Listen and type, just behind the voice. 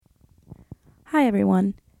Hi,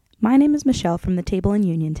 everyone. My name is Michelle from the table in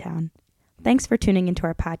Uniontown. Thanks for tuning into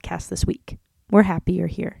our podcast this week. We're happy you're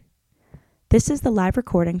here. This is the live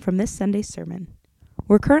recording from this Sunday's sermon.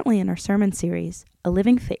 We're currently in our sermon series, A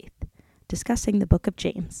Living Faith, discussing the book of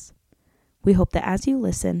James. We hope that as you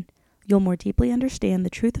listen, you'll more deeply understand the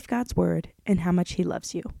truth of God's word and how much he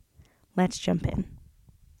loves you. Let's jump in.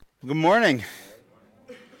 Good morning.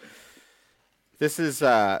 This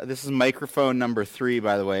is microphone number 3,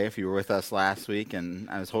 by the way, if you were with us last week, and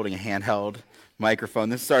I was holding a handheld microphone.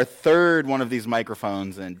 This is our third one of these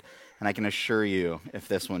microphones, and I can assure you, if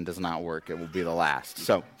this one does not work, it will be the last.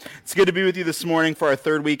 So it's good to be with you this morning for our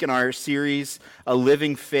third week in our series, A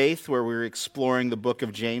Living Faith, where we're exploring the book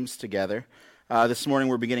of James together. This morning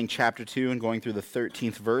we're beginning chapter 2 and going through the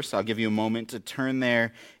 13th verse. I'll give you a moment to turn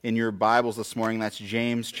there in your Bibles this morning. That's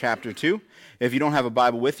James chapter 2. If you don't have a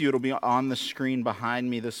Bible with you, it'll be on the screen behind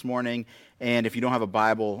me this morning. And if you don't have a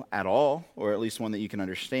Bible at all, or at least one that you can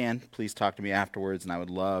understand, please talk to me afterwards, and I would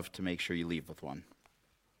love to make sure you leave with one.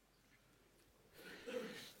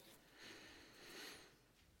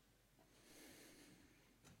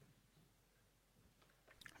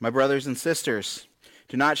 My brothers and sisters,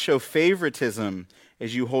 do not show favoritism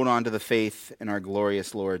as you hold on to the faith in our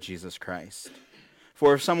glorious Lord Jesus Christ.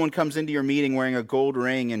 For if someone comes into your meeting wearing a gold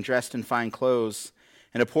ring and dressed in fine clothes,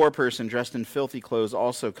 and a poor person dressed in filthy clothes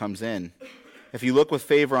also comes in, if you look with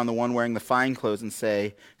favor on the one wearing the fine clothes and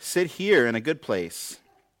say, "Sit here in a good place,"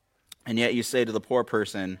 and yet you say to the poor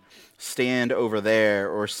person, "Stand over there,"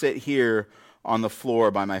 or "Sit here on the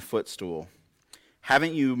floor by my footstool,"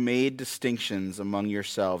 haven't you made distinctions among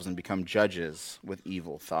yourselves and become judges with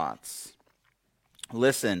evil thoughts?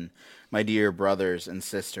 Listen, my dear brothers and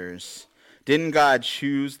sisters. Didn't God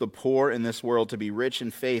choose the poor in this world to be rich in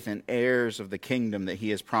faith and heirs of the kingdom that he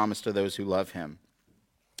has promised to those who love him?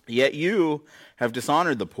 Yet you have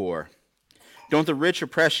dishonored the poor. Don't the rich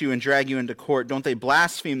oppress you and drag you into court? Don't they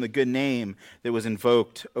blaspheme the good name that was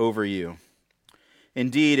invoked over you?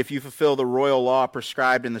 Indeed, if you fulfill the royal law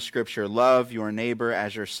prescribed in the Scripture, love your neighbor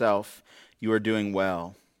as yourself, you are doing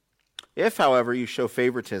well. If, however, you show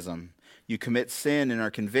favoritism, you commit sin and are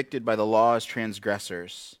convicted by the law as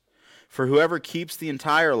transgressors. For whoever keeps the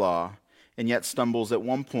entire law and yet stumbles at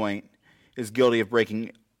one point is guilty of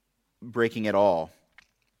breaking it all.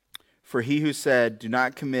 For he who said, "Do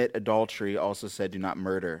not commit adultery," also said, "Do not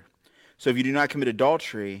murder." So if you do not commit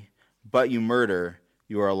adultery, but you murder,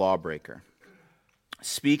 you are a lawbreaker.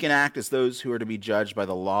 Speak and act as those who are to be judged by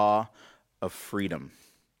the law of freedom.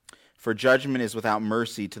 For judgment is without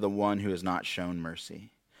mercy to the one who has not shown mercy.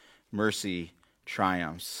 Mercy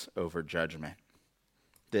triumphs over judgment.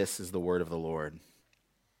 This is the word of the Lord.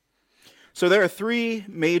 So there are 3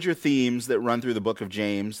 major themes that run through the book of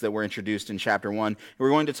James that were introduced in chapter 1. We're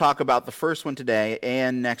going to talk about the first one today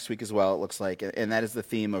and next week as well, it looks like, and that is the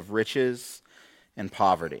theme of riches and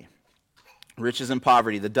poverty. Riches and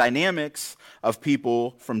poverty, the dynamics of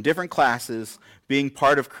people from different classes being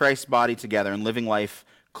part of Christ's body together and living life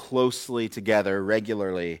closely together,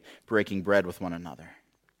 regularly breaking bread with one another.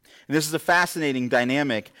 And this is a fascinating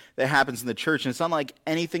dynamic that happens in the church, and it's unlike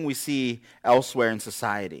anything we see elsewhere in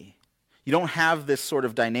society. You don't have this sort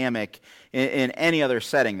of dynamic in any other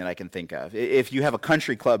setting that I can think of. If you have a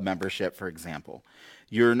country club membership, for example,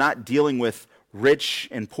 you're not dealing with rich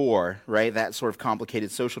and poor, right? That sort of complicated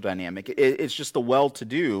social dynamic. It's just the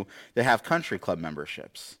well-to-do that have country club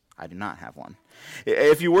memberships. I do not have one.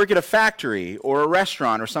 If you work at a factory or a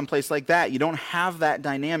restaurant or someplace like that, you don't have that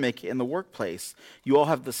dynamic in the workplace. You all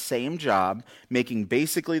have the same job, making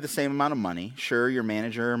basically the same amount of money. Sure, your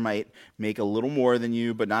manager might make a little more than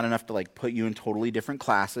you, but not enough to put you in totally different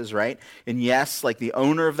classes, right? And yes, the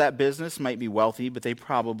owner of that business might be wealthy, but they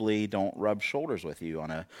probably don't rub shoulders with you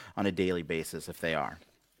on a daily basis if they are.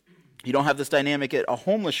 You don't have this dynamic at a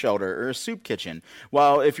homeless shelter or a soup kitchen.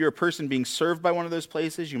 While if you're a person being served by one of those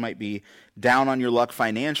places, you might be down on your luck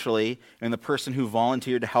financially, and the person who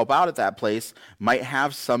volunteered to help out at that place might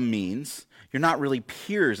have some means. You're not really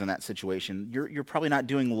peers in that situation. You're probably not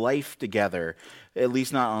doing life together, at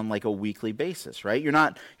least not on a weekly basis, right? You're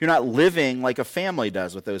not living like a family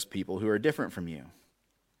does with those people who are different from you.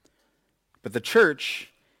 But the church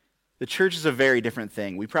is a very different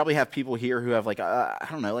thing. We probably have people here who have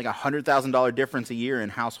 $100,000 difference a year in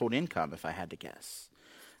household income, if I had to guess.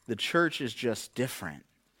 The church is just different.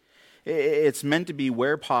 It's meant to be,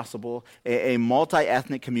 where possible, a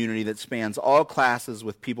multi-ethnic community that spans all classes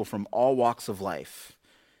with people from all walks of life.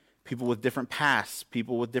 People with different pasts,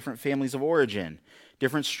 people with different families of origin,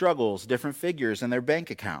 different struggles, different figures in their bank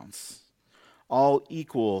accounts. All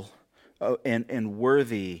equal and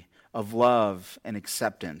worthy of love and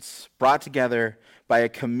acceptance, brought together by a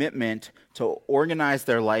commitment to organize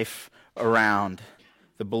their life around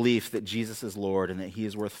the belief that Jesus is Lord and that he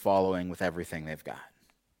is worth following with everything they've got.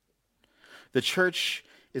 The church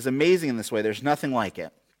is amazing in this way. There's nothing like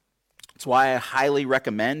it. It's why I highly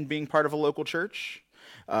recommend being part of a local church.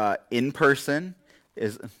 In person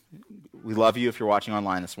we love you if you're watching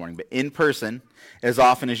online this morning, but in person as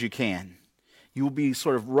often as you can. You will be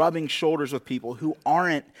sort of rubbing shoulders with people who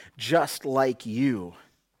aren't just like you.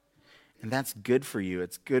 And that's good for you.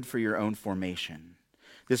 It's good for your own formation.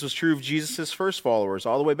 This was true of Jesus' first followers,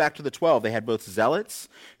 all the way back to the 12. They had both zealots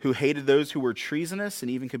who hated those who were treasonous and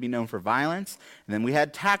even could be known for violence. And then we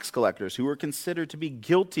had tax collectors who were considered to be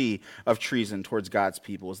guilty of treason towards God's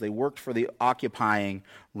people as they worked for the occupying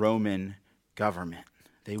Roman government.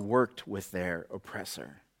 They worked with their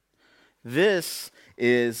oppressor. This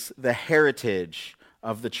is the heritage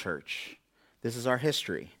of the church. This is our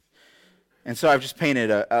history. And so I've just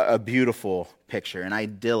painted a beautiful picture, an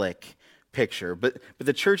idyllic picture. But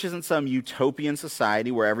the church isn't some utopian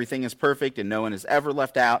society where everything is perfect and no one is ever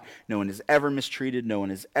left out, no one is ever mistreated, no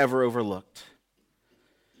one is ever overlooked.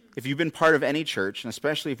 If you've been part of any church, and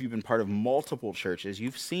especially if you've been part of multiple churches,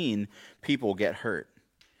 you've seen people get hurt.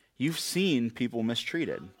 You've seen people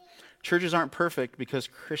mistreated. Churches aren't perfect because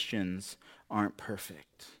Christians aren't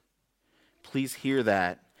perfect. Please hear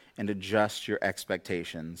that and adjust your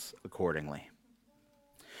expectations accordingly.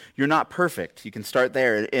 You're not perfect. You can start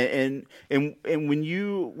there. And when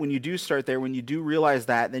you do start there, when you do realize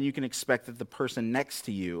that, then you can expect that the person next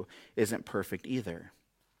to you isn't perfect either.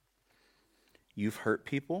 You've hurt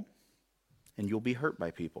people, and you'll be hurt by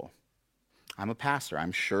people. I'm a pastor.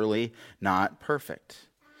 I'm surely not perfect.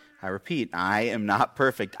 I repeat, I am not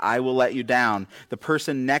perfect. I will let you down. The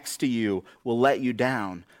person next to you will let you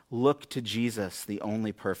down. Look to Jesus, the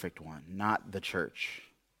only perfect one, not the church.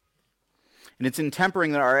 And it's in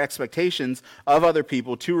tempering our expectations of other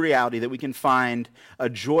people to reality that we can find a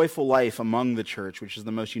joyful life among the church, which is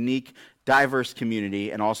the most unique, diverse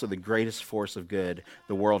community and also the greatest force of good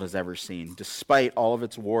the world has ever seen, despite all of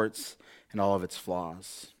its warts and all of its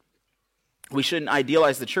flaws. We shouldn't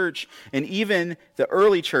idealize the church, and even the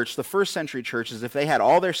early church, the first century church, as if they had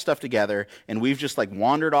all their stuff together, and we've just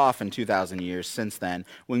wandered off in 2,000 years since then,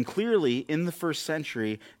 when clearly in the first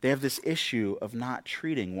century they have this issue of not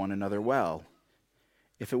treating one another well.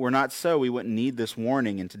 If it were not so, we wouldn't need this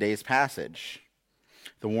warning in today's passage.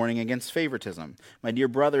 The warning against favoritism. My dear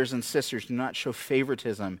brothers and sisters, do not show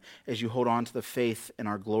favoritism as you hold on to the faith in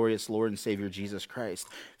our glorious Lord and Savior Jesus Christ.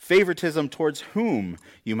 Favoritism towards whom,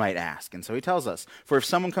 you might ask. And so he tells us, for if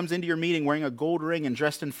someone comes into your meeting wearing a gold ring and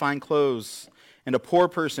dressed in fine clothes, and a poor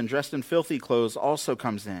person dressed in filthy clothes also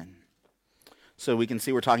comes in. So we can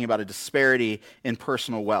see we're talking about a disparity in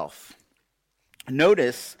personal wealth.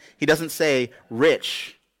 Notice he doesn't say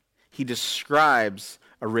rich. He describes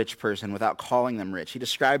a rich person without calling them rich. He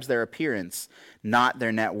describes their appearance, not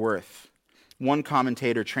their net worth. One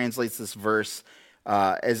commentator translates this verse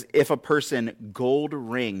as if a person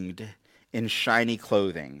gold-ringed in shiny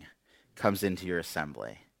clothing comes into your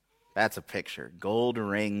assembly. That's a picture.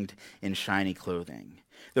 Gold-ringed in shiny clothing.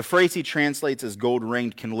 The phrase he translates as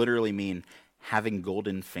gold-ringed can literally mean having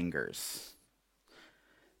golden fingers.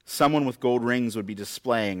 Someone with gold rings would be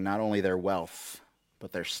displaying not only their wealth,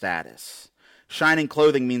 but their status. Shining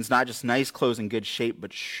clothing means not just nice clothes in good shape,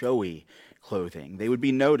 but showy clothing. They would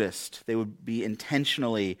be noticed. They would be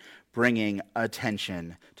intentionally bringing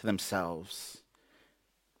attention to themselves.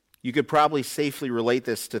 You could probably safely relate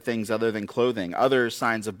this to things other than clothing, other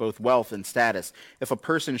signs of both wealth and status. If a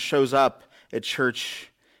person shows up at church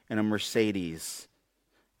in a Mercedes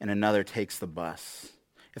and another takes the bus,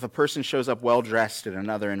 if a person shows up well-dressed and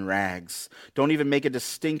another in rags, don't even make a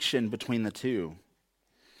distinction between the two.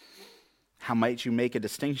 How might you make a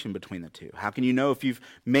distinction between the two? How can you know if you've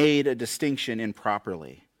made a distinction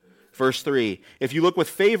improperly? Verse 3, if you look with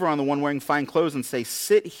favor on the one wearing fine clothes and say,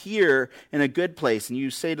 sit here in a good place, and you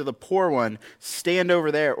say to the poor one, stand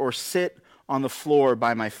over there, or sit on the floor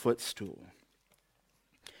by my footstool.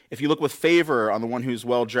 If you look with favor on the one who's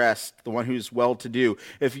well-dressed, the one who's well-to-do,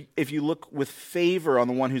 if you look with favor on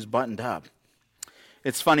the one who's buttoned up.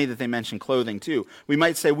 It's funny that they mention clothing too. We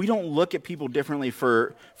might say we don't look at people differently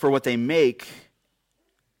for what they make,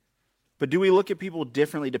 but do we look at people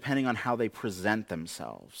differently depending on how they present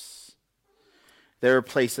themselves? There are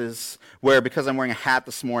places where, because I'm wearing a hat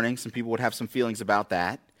this morning, some people would have some feelings about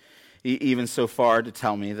that. even so far to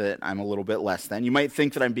tell me that I'm a little bit less than. You might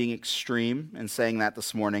think that I'm being extreme in saying that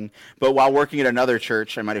this morning, but while working at another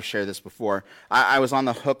church, I might have shared this before, I was on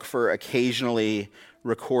the hook for occasionally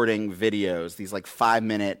recording videos, these like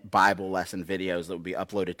 5-minute Bible lesson videos that would be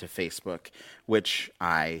uploaded to Facebook, which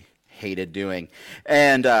I hated doing.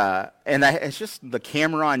 It's just the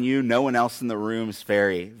camera on you, no one else in the room is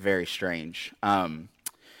very, very strange.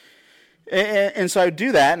 And so I would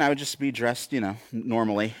do that, and I would just be dressed,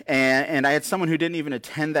 normally. And I had someone who didn't even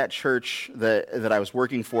attend that church that I was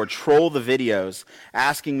working for troll the videos,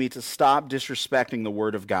 asking me to stop disrespecting the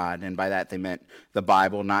Word of God. And by that they meant the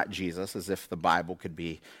Bible, not Jesus, as if the Bible could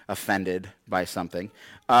be offended by something.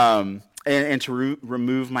 And to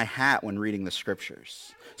remove my hat when reading the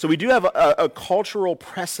Scriptures. So we do have a cultural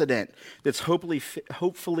precedent that's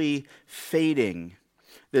hopefully fading,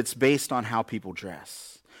 that's based on how people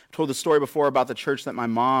dress. I told the story before about the church that my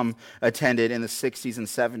mom attended in the 60s and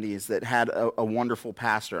 70s that had a wonderful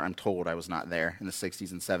pastor. I'm told, I was not there in the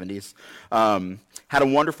 60s and 70s. Had a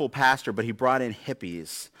wonderful pastor, but he brought in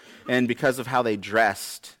hippies. And because of how they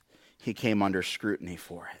dressed, he came under scrutiny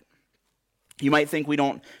for it. You might think we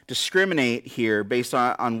don't discriminate here based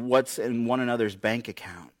on what's in one another's bank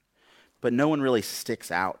account. But no one really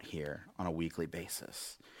sticks out here on a weekly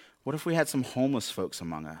basis. What if we had some homeless folks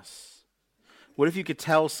among us? What if you could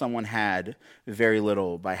tell someone had very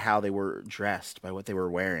little by how they were dressed, by what they were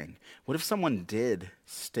wearing? What if someone did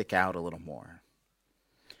stick out a little more?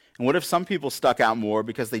 And what if some people stuck out more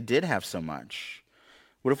because they did have so much?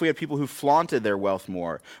 What if we had people who flaunted their wealth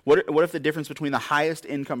more? What if the difference between the highest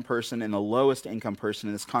income person and the lowest income person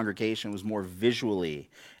in this congregation was more visually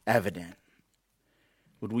evident?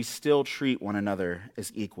 Would we still treat one another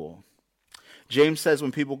as equal? James says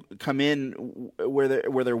when people come in where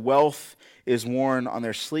their wealth is worn on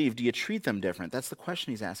their sleeve, do you treat them different? That's the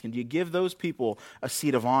question he's asking. Do you give those people a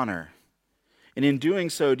seat of honor? And in doing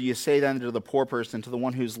so, do you say then to the poor person, to the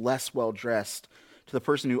one who's less well-dressed, to the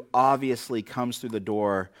person who obviously comes through the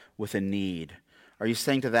door with a need? Are you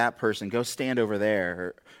saying to that person, go stand over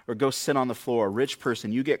there, or go sit on the floor? Rich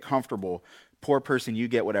person, you get comfortable. Poor person, you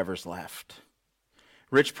get whatever's left.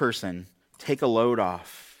 Rich person, take a load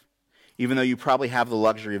off. Even though you probably have the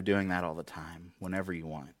luxury of doing that all the time, whenever you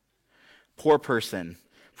want. Poor person,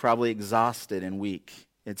 probably exhausted and weak.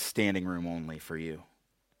 It's standing room only for you.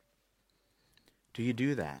 Do you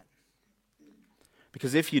do that?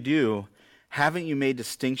 Because if you do, haven't you made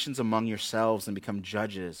distinctions among yourselves and become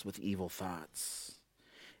judges with evil thoughts?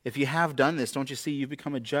 If you have done this, don't you see you've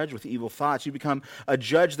become a judge with evil thoughts? You become a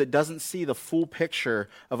judge that doesn't see the full picture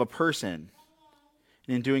of a person.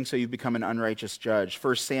 And in doing so, you become an unrighteous judge.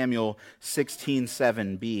 1 Samuel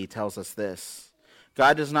 16:7b tells us this.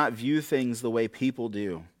 God does not view things the way people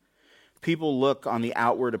do. People look on the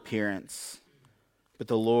outward appearance, but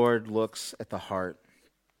the Lord looks at the heart.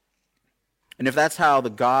 And if that's how the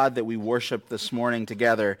God that we worship this morning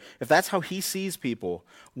together, if that's how he sees people,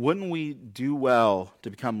 wouldn't we do well to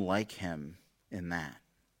become like him in that?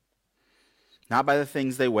 Not by the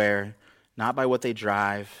things they wear, not by what they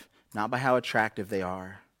drive, not by how attractive they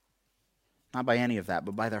are, not by any of that,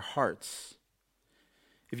 but by their hearts.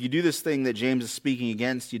 If you do this thing that James is speaking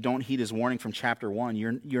against, you don't heed his warning from chapter 1,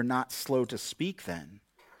 you're not slow to speak then.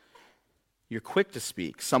 You're quick to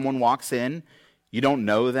speak. Someone walks in, you don't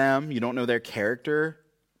know them, you don't know their character,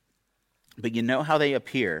 but you know how they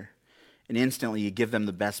appear, and instantly you give them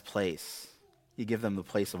the best place. You give them the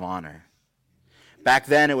place of honor. Back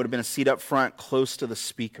then, it would have been a seat up front close to the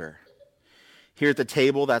speaker. Here at the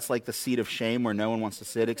table, that's like the seat of shame where no one wants to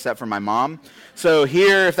sit except for my mom. So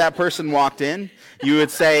here, if that person walked in, you would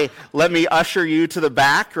say, let me usher you to the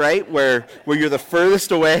back, right, where you're the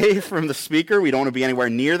furthest away from the speaker. We don't want to be anywhere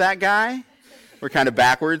near that guy. We're kind of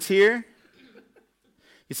backwards here.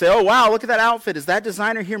 You say, oh, wow, look at that outfit. Is that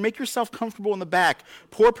designer here? Make yourself comfortable in the back.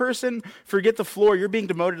 Poor person, forget the floor. You're being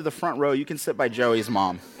demoted to the front row. You can sit by Joey's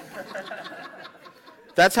mom.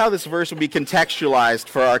 That's how this verse would be contextualized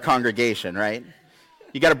for our congregation, right?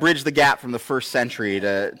 You got to bridge the gap from the first century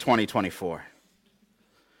to 2024.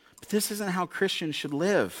 But this isn't how Christians should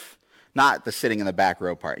live. Not the sitting in the back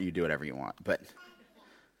row part. You do whatever you want. But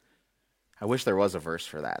I wish there was a verse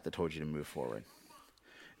for that told you to move forward.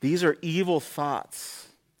 These are evil thoughts.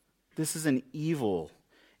 This is an evil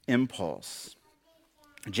impulse.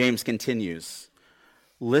 James continues.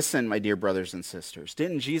 Listen, my dear brothers and sisters.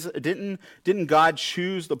 Didn't God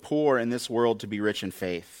choose the poor in this world to be rich in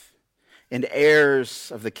faith and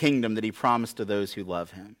heirs of the kingdom that he promised to those who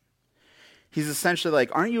love him? He's essentially like,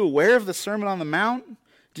 aren't you aware of the Sermon on the Mount?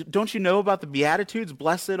 Don't you know about the Beatitudes?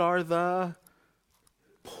 Blessed are the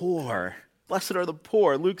poor. Blessed are the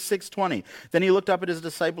poor. Luke 6:20. Then he looked up at his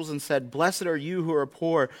disciples and said, Blessed are you who are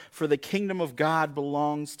poor, for the kingdom of God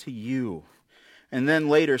belongs to you. And then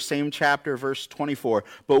later, same chapter, verse 24.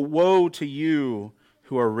 But woe to you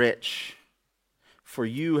who are rich, for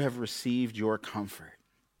you have received your comfort.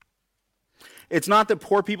 It's not that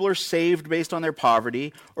poor people are saved based on their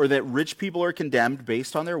poverty or that rich people are condemned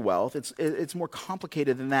based on their wealth. It's more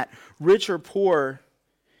complicated than that. Rich or poor,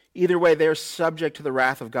 either way, they're subject to the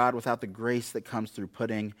wrath of God without the grace that comes through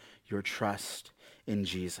putting your trust in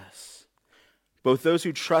Jesus. Both those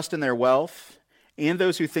who trust in their wealth and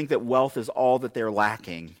those who think that wealth is all that they're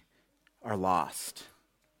lacking are lost.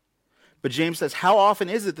 But James says, how often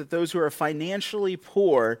is it that those who are financially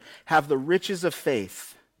poor have the riches of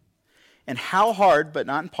faith? And how hard, but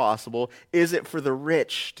not impossible, is it for the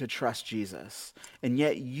rich to trust Jesus? And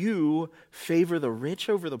yet you favor the rich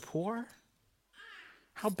over the poor?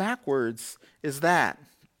 How backwards is that?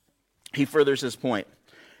 He furthers his point.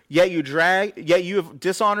 Yet you have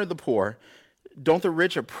dishonored the poor. Don't the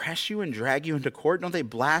rich oppress you and drag you into court? Don't they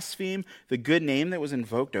blaspheme the good name that was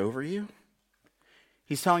invoked over you?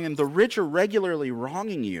 He's telling them the rich are regularly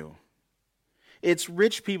wronging you. It's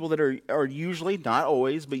rich people that are usually, not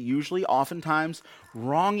always, but usually, oftentimes,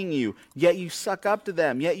 wronging you. Yet you suck up to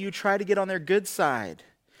them. Yet you try to get on their good side.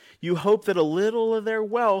 You hope that a little of their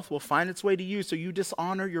wealth will find its way to you, so you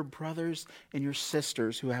dishonor your brothers and your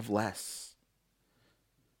sisters who have less.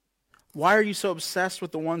 Why are you so obsessed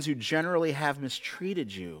with the ones who generally have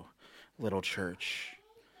mistreated you, little church?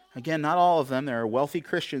 Again, not all of them. There are wealthy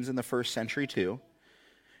Christians in the first century too.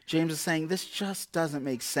 James is saying this just doesn't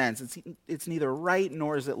make sense. It's neither right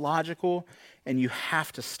nor is it logical, and you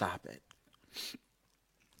have to stop it.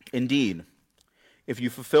 Indeed, if you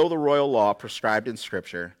fulfill the royal law prescribed in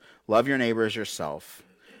Scripture, love your neighbor as yourself,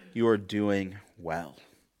 you are doing well.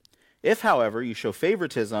 If, however, you show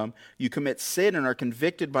favoritism, you commit sin and are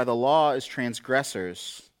convicted by the law as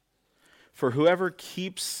transgressors. For whoever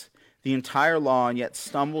keeps the entire law and yet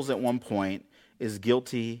stumbles at one point is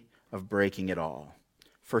guilty of breaking it all.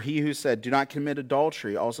 For he who said, do not commit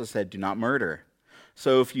adultery, also said, do not murder.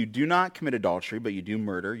 So if you do not commit adultery, but you do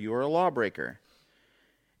murder, you are a lawbreaker.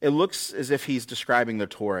 It looks as if he's describing the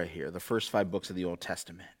Torah here, the first 5 books of the Old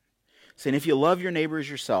Testament. Saying, if you love your neighbor as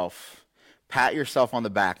yourself, pat yourself on the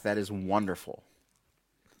back, that is wonderful.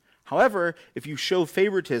 However, if you show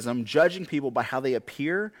favoritism, judging people by how they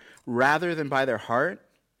appear rather than by their heart,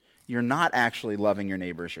 you're not actually loving your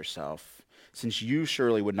neighbor as yourself. Since you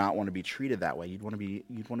surely would not want to be treated that way. You'd want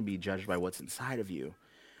to be judged by what's inside of you.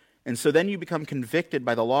 And so then you become convicted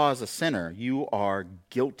by the law as a sinner. You are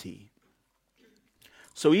guilty.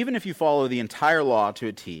 So even if you follow the entire law to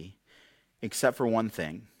a T, except for one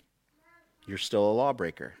thing, you're still a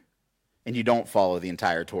lawbreaker. And you don't follow the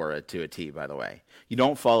entire Torah to a T, by the way. You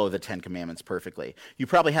don't follow the 10 Commandments perfectly. You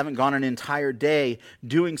probably haven't gone an entire day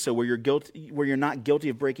doing so where you're not guilty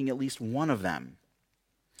of breaking at least one of them.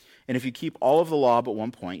 And if you keep all of the law but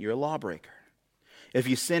one point, you're a lawbreaker. If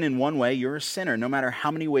you sin in one way, you're a sinner, no matter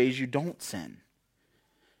how many ways you don't sin.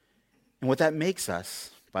 And what that makes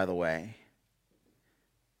us, by the way,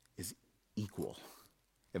 is equal.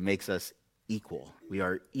 It makes us equal. We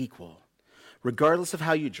are equal. Regardless of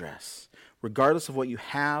how you dress, regardless of what you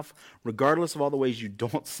have, regardless of all the ways you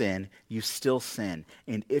don't sin, you still sin.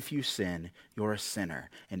 And if you sin, you're a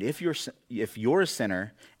sinner. And if you're a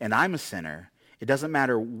sinner and I'm a sinner, it doesn't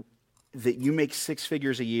matter that you make 6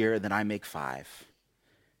 figures a year and that I make 5.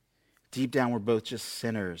 Deep down, we're both just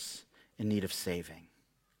sinners in need of saving.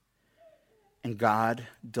 And God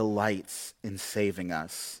delights in saving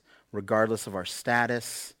us, regardless of our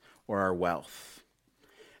status or our wealth.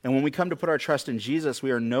 And when we come to put our trust in Jesus,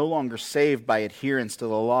 we are no longer saved by adherence to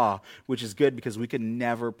the law, which is good because we can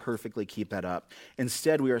never perfectly keep that up.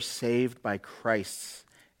 Instead, we are saved by Christ's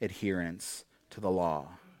adherence to the law.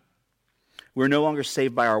 We're no longer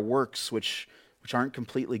saved by our works, which aren't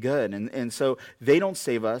completely good. And so they don't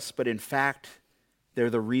save us, but in fact, they're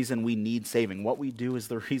the reason we need saving. What we do is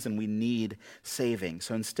the reason we need saving.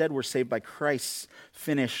 So instead, we're saved by Christ's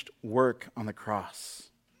finished work on the cross.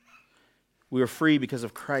 We are free because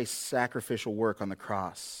of Christ's sacrificial work on the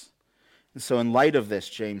cross. And so in light of this,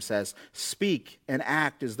 James says, speak and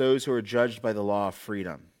act as those who are judged by the law of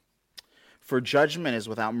freedom. For judgment is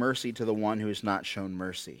without mercy to the one who has not shown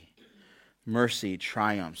mercy. Mercy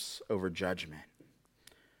triumphs over judgment.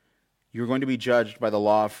 You're going to be judged by the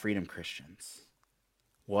law of freedom, Christians.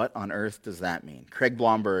 What on earth does that mean? Craig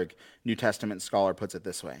Blomberg, New Testament scholar, puts it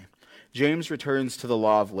this way. James returns to the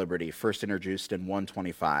law of liberty, first introduced in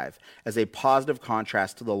 125, as a positive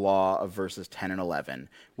contrast to the law of verses 10 and 11,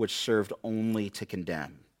 which served only to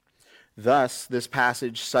condemn. Thus, this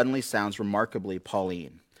passage suddenly sounds remarkably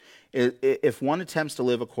Pauline. If one attempts to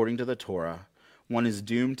live according to the Torah, one is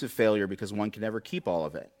doomed to failure because one can never keep all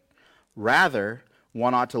of it. Rather,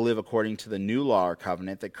 one ought to live according to the new law or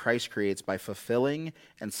covenant that Christ creates by fulfilling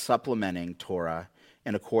and supplementing Torah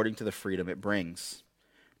and according to the freedom it brings.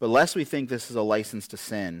 But lest we think this is a license to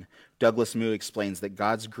sin, Douglas Moo explains that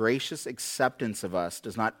God's gracious acceptance of us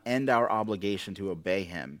does not end our obligation to obey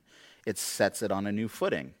him. It sets it on a new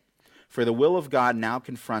footing. For the will of God now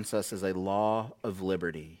confronts us as a law of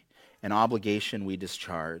liberty, an obligation we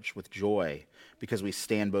discharge with joy because we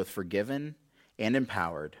stand both forgiven and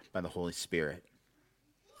empowered by the Holy Spirit.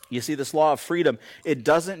 You see, this law of freedom, it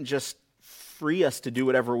doesn't just free us to do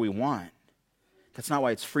whatever we want. That's not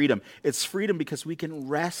why it's freedom. It's freedom because we can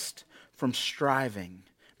rest from striving,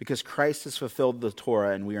 because Christ has fulfilled the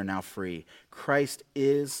Torah and we are now free. Christ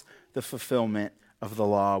is the fulfillment of the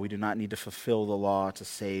law. We do not need to fulfill the law to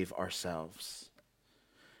save ourselves.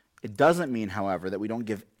 It doesn't mean, however, that we don't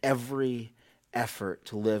give every effort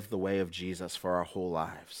to live the way of Jesus for our whole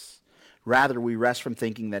lives. Rather, we rest from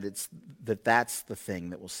thinking that that's the thing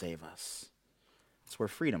that will save us. That's where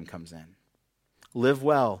freedom comes in. Live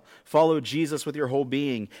well. Follow Jesus with your whole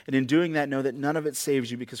being. And in doing that, know that none of it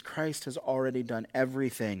saves you because Christ has already done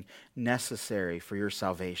everything necessary for your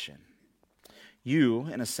salvation. You,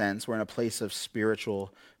 in a sense, were in a place of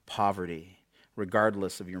spiritual poverty,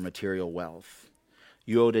 regardless of your material wealth.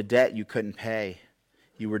 You owed a debt you couldn't pay.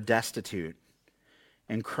 You were destitute.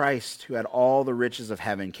 And Christ, who had all the riches of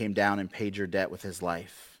heaven, came down and paid your debt with his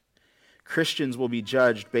life. Christians will be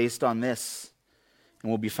judged based on this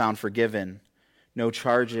and will be found forgiven. No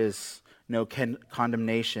charges, no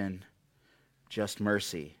condemnation, just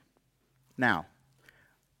mercy. Now,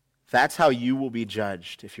 that's how you will be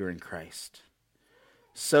judged if you're in Christ.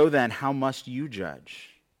 So then, how must you judge?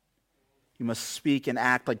 You must speak and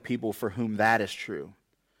act like people for whom that is true.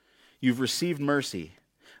 You've received mercy.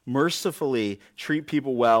 Mercifully treat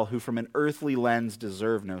people well who from an earthly lens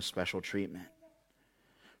deserve no special treatment.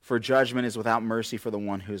 For judgment is without mercy for the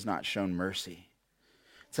one who has not shown mercy.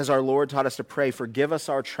 It says our Lord taught us to pray, forgive us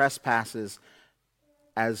our trespasses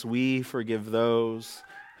as we forgive those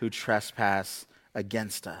who trespass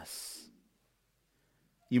against us.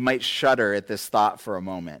 You might shudder at this thought for a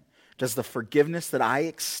moment. Does the forgiveness that I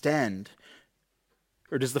extend,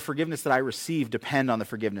 or does the forgiveness that I receive depend on the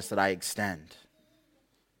forgiveness that I extend?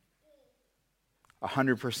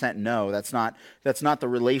 100% no. That's not the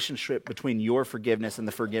relationship between your forgiveness and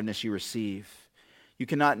the forgiveness you receive. You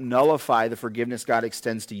cannot nullify the forgiveness God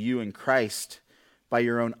extends to you in Christ by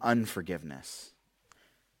your own unforgiveness.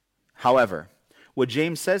 However, what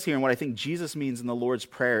James says here and what I think Jesus means in the Lord's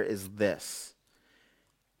Prayer is this.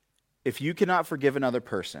 If you cannot forgive another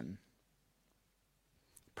person,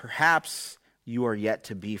 perhaps you are yet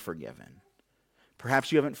to be forgiven.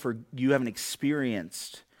 Perhaps you haven't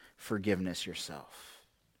experienced forgiveness yourself.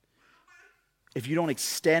 If you don't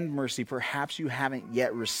extend mercy, perhaps you haven't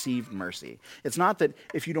yet received mercy. It's not that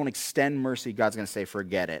if you don't extend mercy, God's going to say,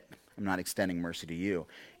 forget it. I'm not extending mercy to you.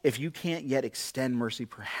 If you can't yet extend mercy,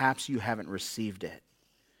 perhaps you haven't received it.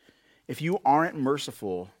 If you aren't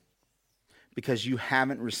merciful because you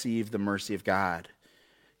haven't received the mercy of God,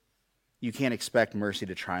 you can't expect mercy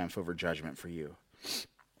to triumph over judgment for you.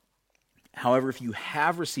 However, if you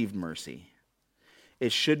have received mercy,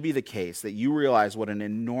 it should be the case that you realize what an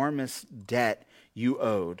enormous debt you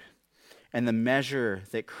owed and the measure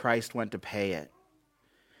that Christ went to pay it.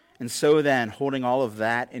 And so then, holding all of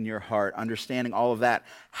that in your heart, understanding all of that,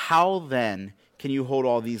 how then can you hold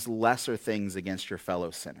all these lesser things against your fellow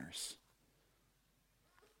sinners?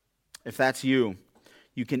 If that's you,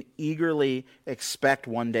 you can eagerly expect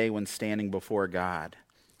one day when standing before God,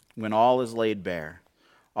 when all is laid bare,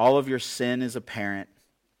 all of your sin is apparent,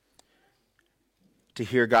 to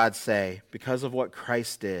hear God say, because of what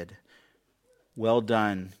Christ did, well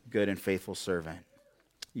done, good and faithful servant.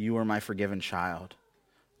 You are my forgiven child.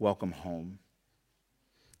 Welcome home.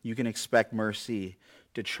 You can expect mercy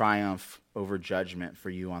to triumph over judgment for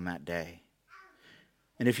you on that day.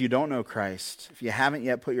 And if you don't know Christ, if you haven't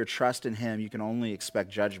yet put your trust in him, you can only expect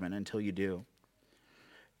judgment until you do.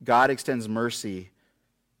 God extends mercy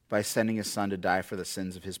by sending his son to die for the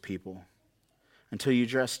sins of his people. Until you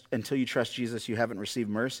trust Jesus, you haven't received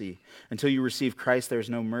mercy. Until you receive Christ, there's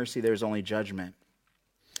no mercy, there's only judgment.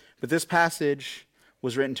 But this passage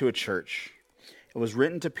was written to a church. It was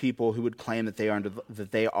written to people who would claim that they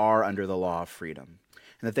are under the law of freedom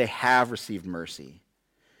and that they have received mercy.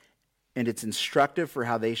 And it's instructive for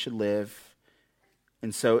how they should live.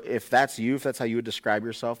 And so if that's you, if that's how you would describe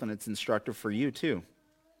yourself, then it's instructive for you too.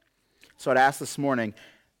 So I'd ask this morning,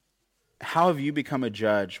 How have you become a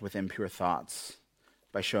judge with impure thoughts?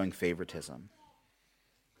 By showing favoritism.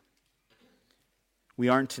 We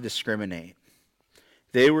aren't to discriminate.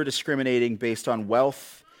 They were discriminating based on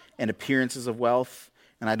wealth and appearances of wealth,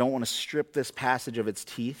 and I don't want to strip this passage of its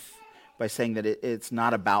teeth by saying that it's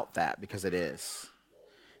not about that, because it is.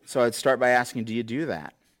 So I'd start by asking, do you do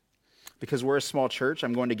that? Because we're a small church,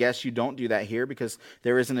 I'm going to guess you don't do that here, because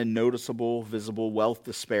there isn't a noticeable, visible wealth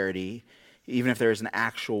disparity, even if there is an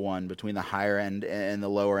actual one between the higher end and the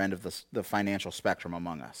lower end of the financial spectrum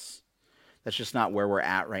among us. That's just not where we're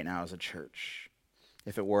at right now as a church.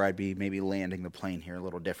 If it were, I'd be maybe landing the plane here a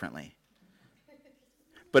little differently.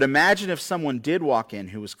 But imagine if someone did walk in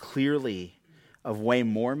who was clearly of way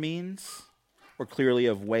more means, or clearly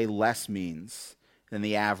of way less means than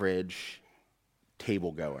the average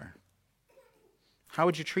table goer. How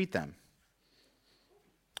would you treat them?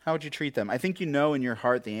 How would you treat them? I think you know in your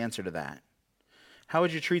heart the answer to that. How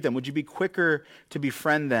would you treat them? Would you be quicker to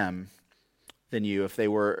befriend them than you if they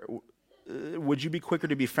were? Would you be quicker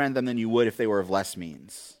to befriend them than you would if they were of less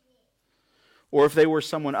means? Or if they were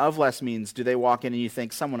someone of less means, do they walk in and you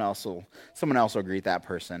think someone else will greet that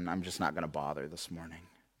person? I'm just not going to bother this morning.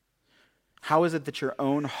 How is it that your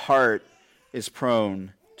own heart is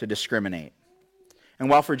prone to discriminate? And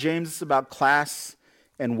while for James it's about class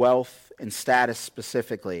and wealth and status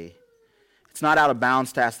specifically, it's not out of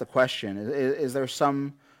bounds to ask the question, is there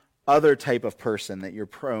some other type of person that you're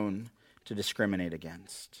prone to discriminate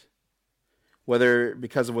against? Whether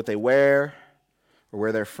because of what they wear, or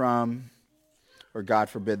where they're from, or God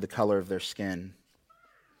forbid, the color of their skin.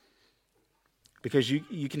 Because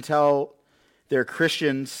you can tell they're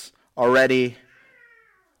Christians already,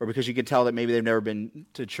 or because you can tell that maybe they've never been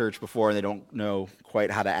to church before and they don't know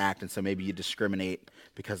quite how to act, and so maybe you discriminate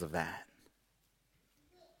because of that.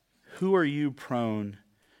 Who are you prone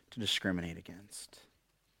to discriminate against?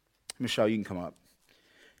 Michelle, you can come up.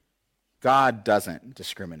 God doesn't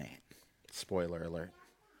discriminate. Spoiler alert.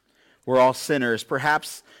 We're all sinners.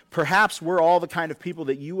 Perhaps we're all the kind of people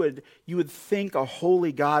that you would think a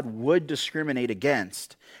holy God would discriminate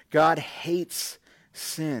against. God hates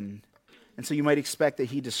sin. And so you might expect that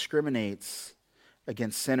he discriminates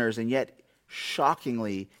against sinners. And yet,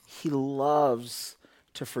 shockingly, he loves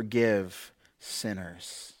to forgive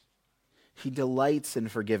sinners. He delights in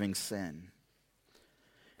forgiving sin.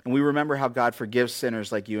 And we remember how God forgives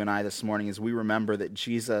sinners like you and I this morning as we remember that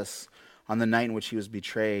Jesus, on the night in which he was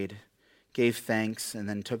betrayed, gave thanks and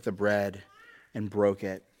then took the bread and broke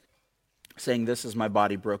it, saying, "This is my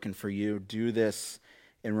body broken for you. Do this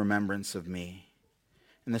in remembrance of me."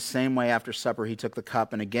 In the same way, after supper, he took the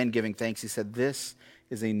cup, and again giving thanks, he said, "This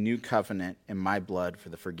is a new covenant in my blood for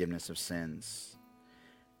the forgiveness of sins."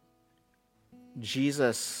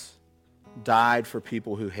 Jesus died for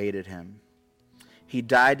people who hated him. He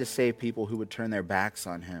died to save people who would turn their backs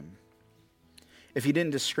on him. If he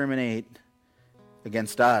didn't discriminate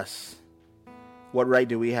against us, what right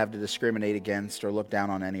do we have to discriminate against or look down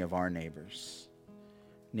on any of our neighbors?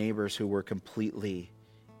 Neighbors who we're completely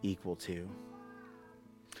equal to.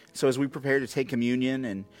 So as we prepare to take communion,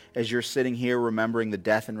 and as you're sitting here remembering the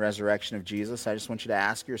death and resurrection of Jesus, I just want you to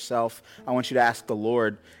ask yourself, I want you to ask the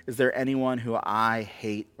Lord, is there anyone who I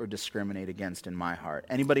hate or discriminate against in my heart?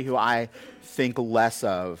 Anybody who I think less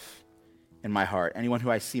of in my heart? Anyone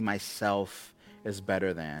who I see myself as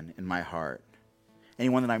better than in my heart?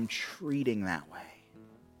 Anyone that I'm treating that way?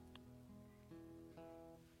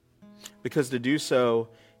 Because to do so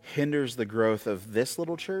hinders the growth of this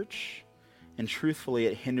little church, and truthfully,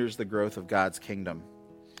 it hinders the growth of God's kingdom.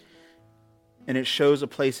 And it shows a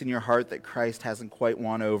place in your heart that Christ hasn't quite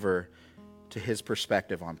won over to his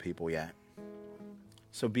perspective on people yet.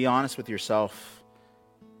 So be honest with yourself.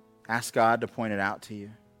 Ask God to point it out to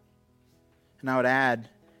you. And I would add,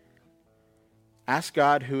 ask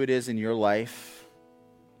God who it is in your life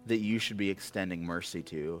that you should be extending mercy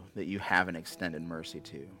to, that you haven't extended mercy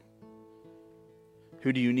to.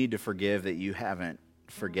 Who do you need to forgive that you haven't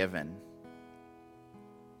forgiven?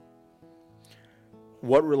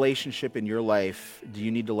 What relationship in your life do you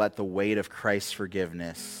need to let the weight of Christ's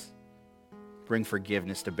forgiveness bring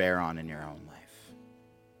forgiveness to bear on in your own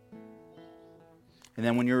life? And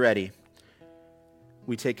then when you're ready,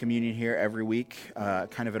 we take communion here every week,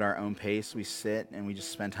 kind of at our own pace. We sit and we just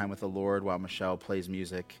spend time with the Lord while Michelle plays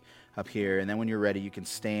music up here. And then when you're ready, you can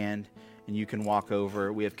stand and you can walk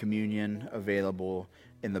over. We have communion available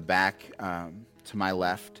in the back to my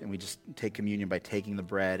left. And we just take communion by taking the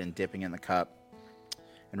bread and dipping in the cup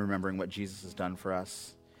and remembering what Jesus has done for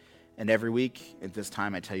us. And every week at this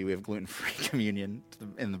time, I tell you we have gluten-free communion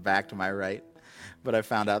in the back to my right. But I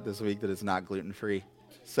found out this week that it's not gluten-free.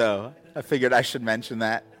 So I figured I should mention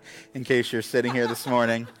that in case you're sitting here this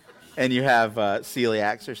morning and you have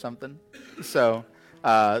celiacs or something. So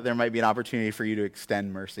there might be an opportunity for you to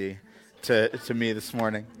extend mercy to me this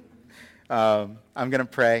morning. I'm going to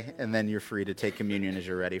pray, and then you're free to take communion as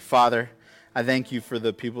you're ready. Father, I thank you for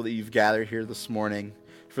the people that you've gathered here this morning,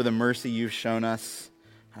 for the mercy you've shown us.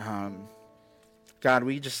 God,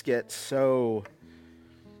 we just get so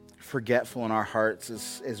forgetful in our hearts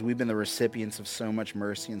as we've been the recipients of so much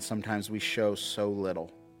mercy, and sometimes we show so little.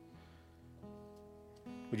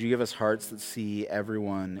 Would you give us hearts that see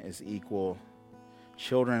everyone as equal,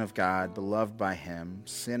 children of God, beloved by him,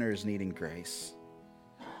 sinners needing grace?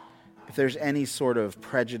 If there's any sort of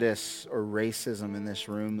prejudice or racism in this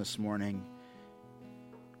room this morning,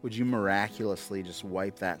 would you miraculously just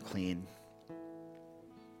wipe that clean?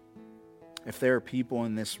 If there are people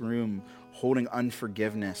in this room holding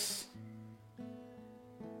unforgiveness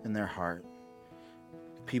in their heart,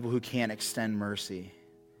 people who can't extend mercy,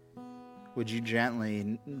 would you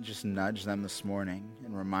gently just nudge them this morning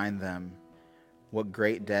and remind them what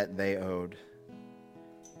great debt they owed?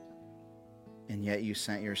 And yet you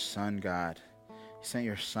sent your son, God. You sent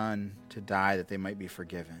your son to die that they might be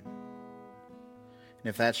forgiven. And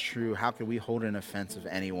if that's true, how could we hold an offense of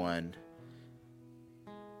anyone?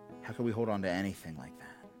 How could we hold on to anything like that?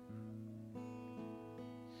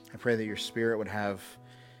 I pray that your Spirit would have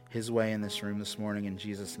his way in this room this morning. In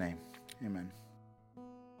Jesus' name, amen.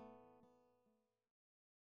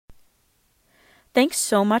 Thanks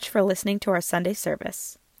so much for listening to our Sunday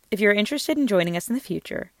service. If you're interested in joining us in the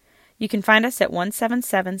future, you can find us at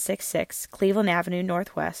 17766 Cleveland Avenue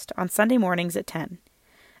Northwest on Sunday mornings at 10.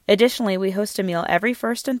 Additionally, we host a meal every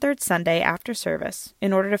first and third Sunday after service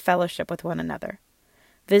in order to fellowship with one another.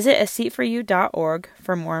 Visit aseatforyou.org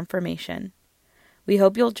for more information. We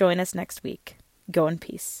hope you'll join us next week. Go in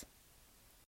peace.